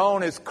on their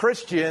own as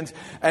Christians,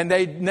 and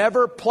they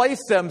never place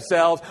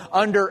themselves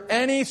under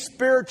any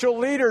spiritual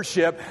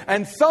leadership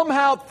and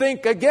somehow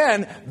think,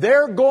 again,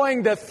 they're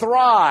going to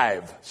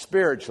thrive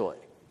spiritually.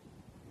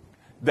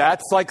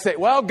 That's like saying,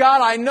 well,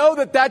 God, I know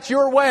that that's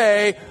your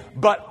way,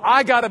 but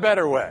I got a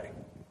better way.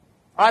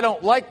 I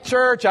don't like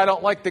church. I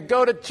don't like to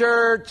go to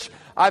church.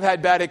 I've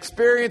had bad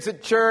experience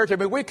at church. I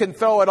mean, we can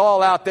throw it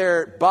all out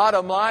there.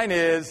 Bottom line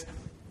is,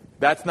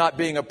 that's not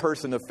being a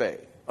person of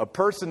faith. A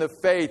person of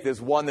faith is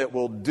one that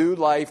will do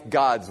life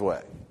God's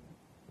way.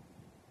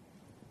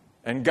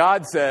 And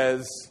God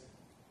says,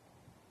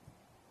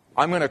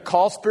 I'm going to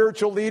call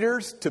spiritual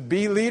leaders to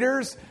be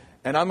leaders,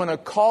 and I'm going to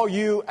call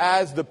you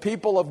as the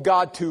people of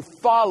God to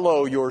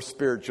follow your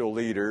spiritual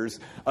leaders,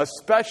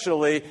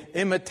 especially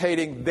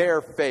imitating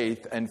their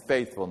faith and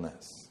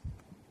faithfulness.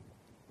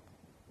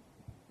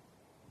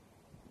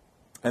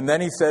 And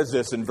then he says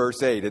this in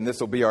verse 8, and this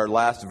will be our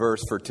last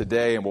verse for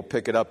today, and we'll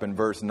pick it up in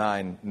verse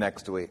 9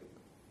 next week.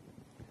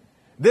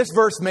 This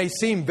verse may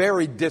seem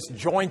very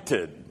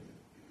disjointed.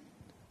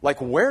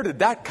 Like, where did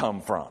that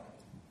come from?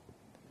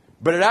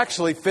 But it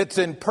actually fits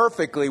in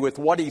perfectly with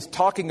what he's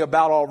talking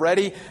about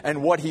already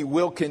and what he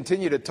will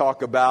continue to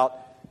talk about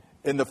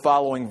in the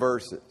following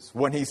verses.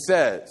 When he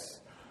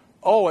says,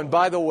 oh, and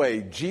by the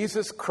way,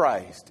 Jesus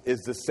Christ is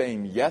the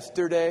same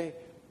yesterday,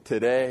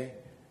 today,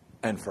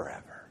 and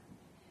forever.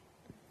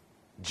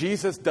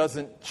 Jesus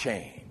doesn't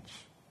change.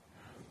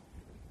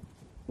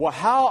 Well,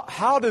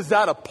 how does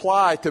that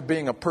apply to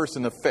being a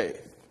person of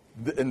faith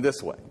in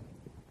this way?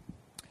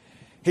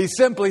 He's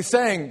simply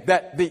saying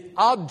that the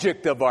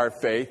object of our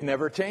faith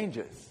never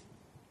changes.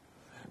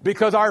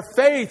 Because our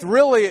faith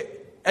really,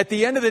 at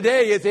the end of the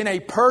day, is in a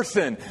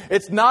person.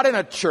 It's not in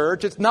a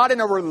church. It's not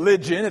in a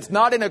religion. It's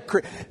not in a...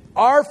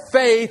 Our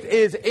faith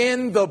is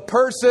in the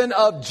person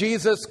of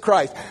Jesus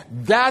Christ.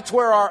 That's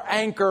where our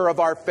anchor of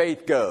our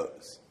faith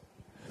goes.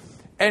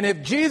 And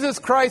if Jesus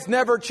Christ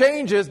never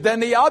changes, then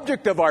the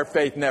object of our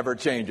faith never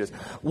changes.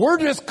 We're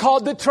just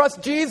called to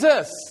trust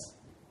Jesus.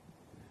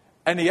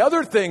 And the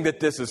other thing that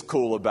this is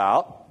cool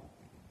about,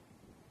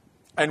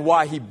 and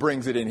why he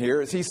brings it in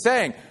here, is he's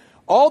saying,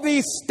 all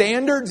these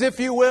standards, if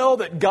you will,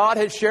 that God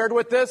has shared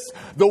with us,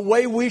 the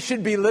way we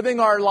should be living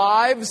our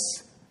lives,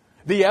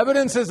 the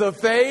evidences of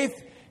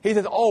faith, he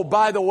says, oh,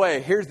 by the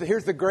way, here's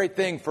the great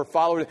thing for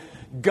followers.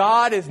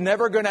 God is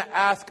never going to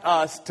ask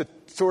us to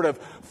sort of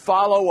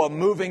follow a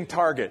moving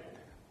target.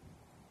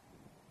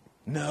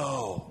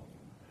 No.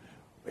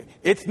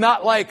 It's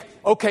not like,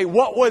 okay,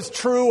 what was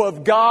true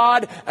of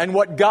God and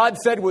what God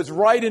said was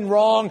right and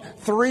wrong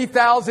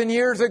 3,000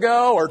 years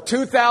ago or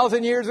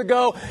 2,000 years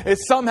ago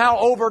is somehow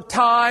over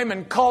time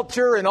and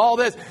culture and all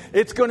this,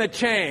 it's going to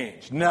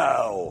change.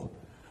 No.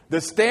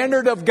 The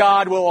standard of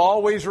God will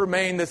always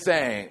remain the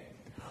same.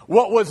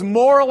 What was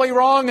morally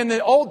wrong in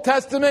the Old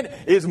Testament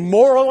is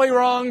morally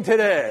wrong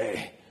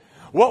today.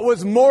 What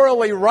was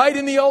morally right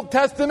in the Old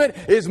Testament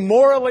is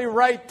morally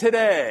right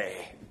today.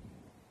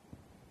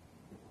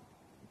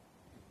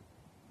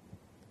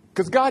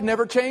 Because God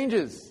never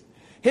changes.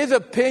 His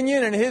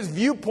opinion and his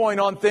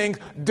viewpoint on things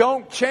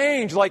don't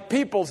change like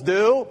people's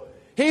do.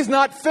 He's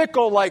not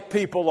fickle like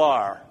people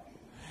are.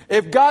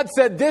 If God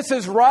said this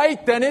is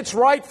right, then it's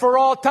right for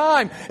all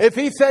time. If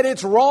he said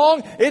it's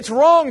wrong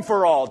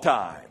for all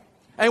time.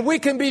 And we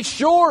can be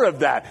sure of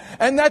that.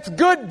 And that's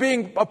good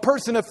being a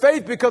person of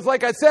faith because,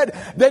 like I said,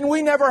 then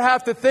we never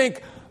have to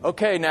think,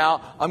 okay,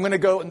 now I'm going to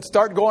go and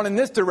start going in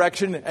this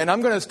direction and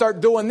I'm going to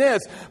start doing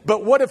this.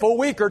 But what if a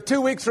week or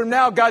 2 weeks from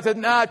now, God said,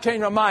 nah, I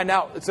changed my mind.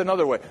 Now it's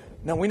another way.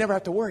 No, we never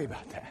have to worry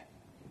about that.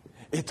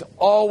 It's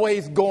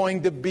always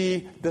going to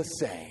be the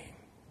same.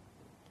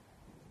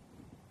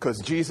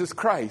 Because Jesus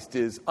Christ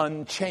is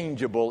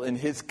unchangeable in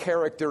his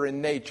character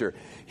and nature.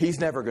 He's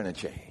never going to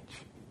change.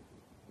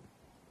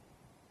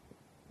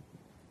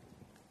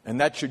 And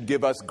that should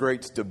give us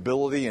great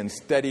stability and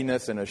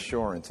steadiness and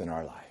assurance in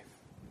our life.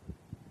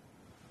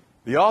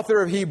 The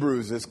author of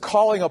Hebrews is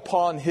calling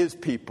upon his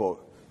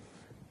people.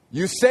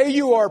 You say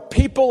you are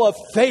people of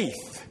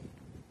faith,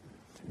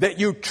 that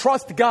you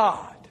trust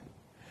God.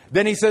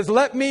 Then he says,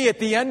 let me at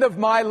the end of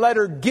my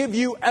letter give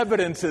you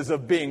evidences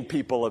of being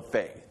people of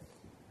faith.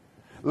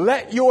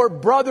 Let your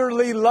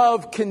brotherly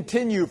love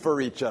continue for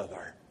each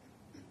other.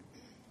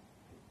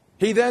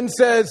 He then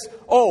says,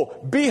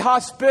 be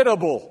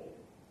hospitable.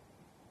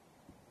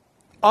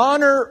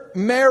 Honor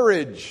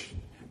marriage.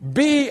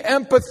 Be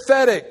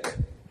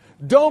empathetic.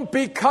 Don't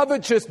be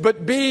covetous,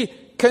 but be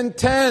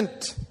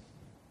content.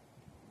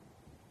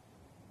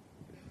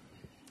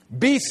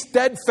 Be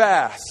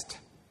steadfast.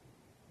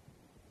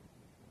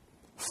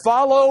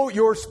 Follow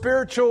your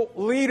spiritual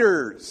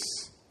leaders.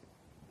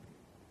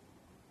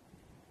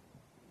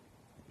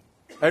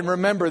 And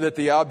remember that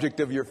the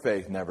object of your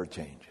faith never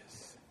changes.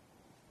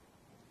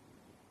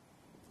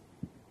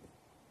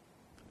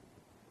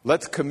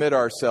 Let's commit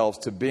ourselves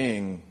to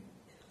being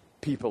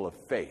people of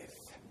faith.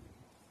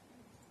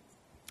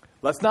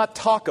 Let's not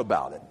talk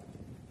about it.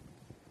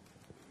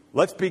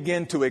 Let's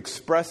begin to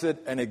express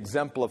it and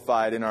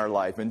exemplify it in our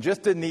life. And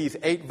just in these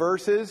 8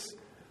 verses,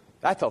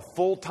 that's a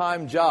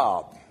full-time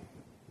job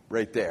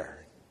right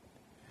there.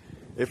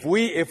 If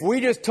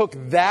we just took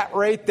that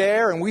right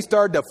there and we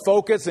started to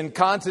focus and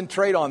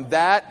concentrate on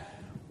that,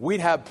 we'd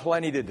have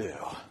plenty to do.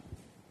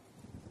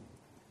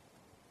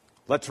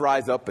 Let's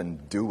rise up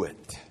and do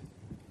it.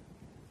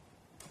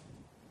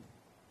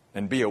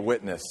 And be a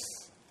witness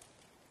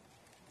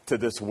to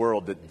this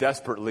world that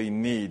desperately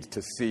needs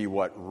to see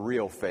what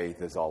real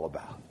faith is all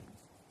about.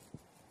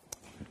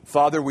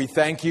 Father, we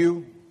thank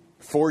you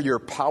for your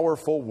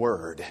powerful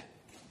word.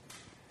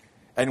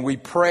 And we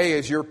pray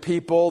as your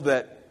people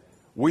that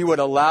we would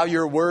allow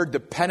your word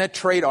to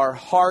penetrate our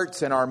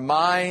hearts and our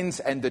minds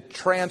and to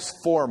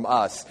transform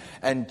us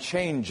and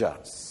change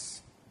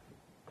us.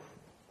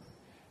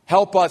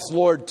 Help us,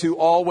 Lord, to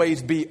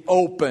always be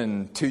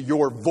open to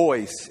your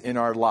voice in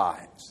our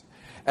lives.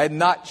 And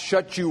not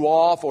shut you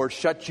off or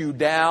shut you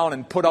down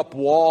and put up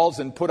walls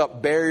and put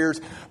up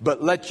barriers,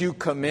 but let you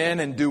come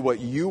in and do what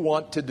you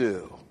want to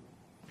do.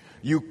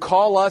 You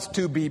call us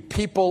to be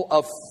people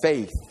of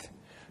faith,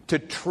 to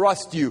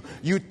trust you.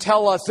 You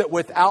tell us that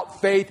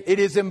without faith it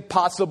is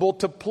impossible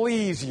to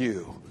please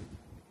you.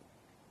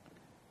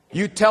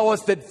 You tell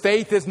us that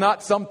faith is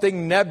not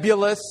something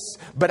nebulous,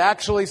 but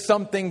actually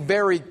something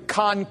very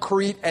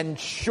concrete and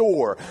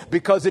sure,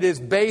 because it is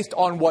based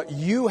on what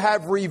you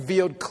have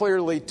revealed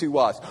clearly to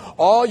us.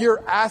 All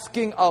you're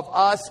asking of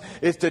us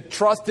is to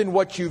trust in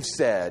what you've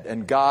said.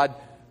 And God,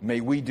 May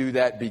we do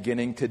that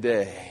beginning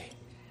today.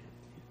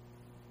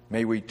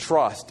 May we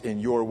trust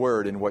in your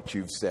word and what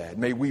you've said.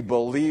 May we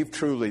believe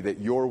truly that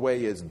your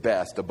way is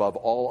best above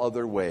all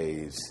other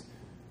ways.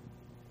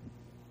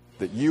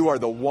 That you are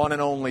the one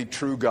and only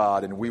true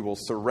God, and we will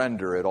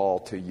surrender it all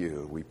to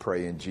you. We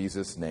pray in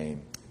Jesus'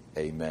 name.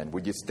 Amen.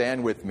 Would you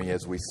stand with me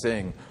as we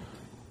sing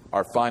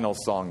our final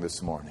song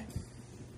this morning?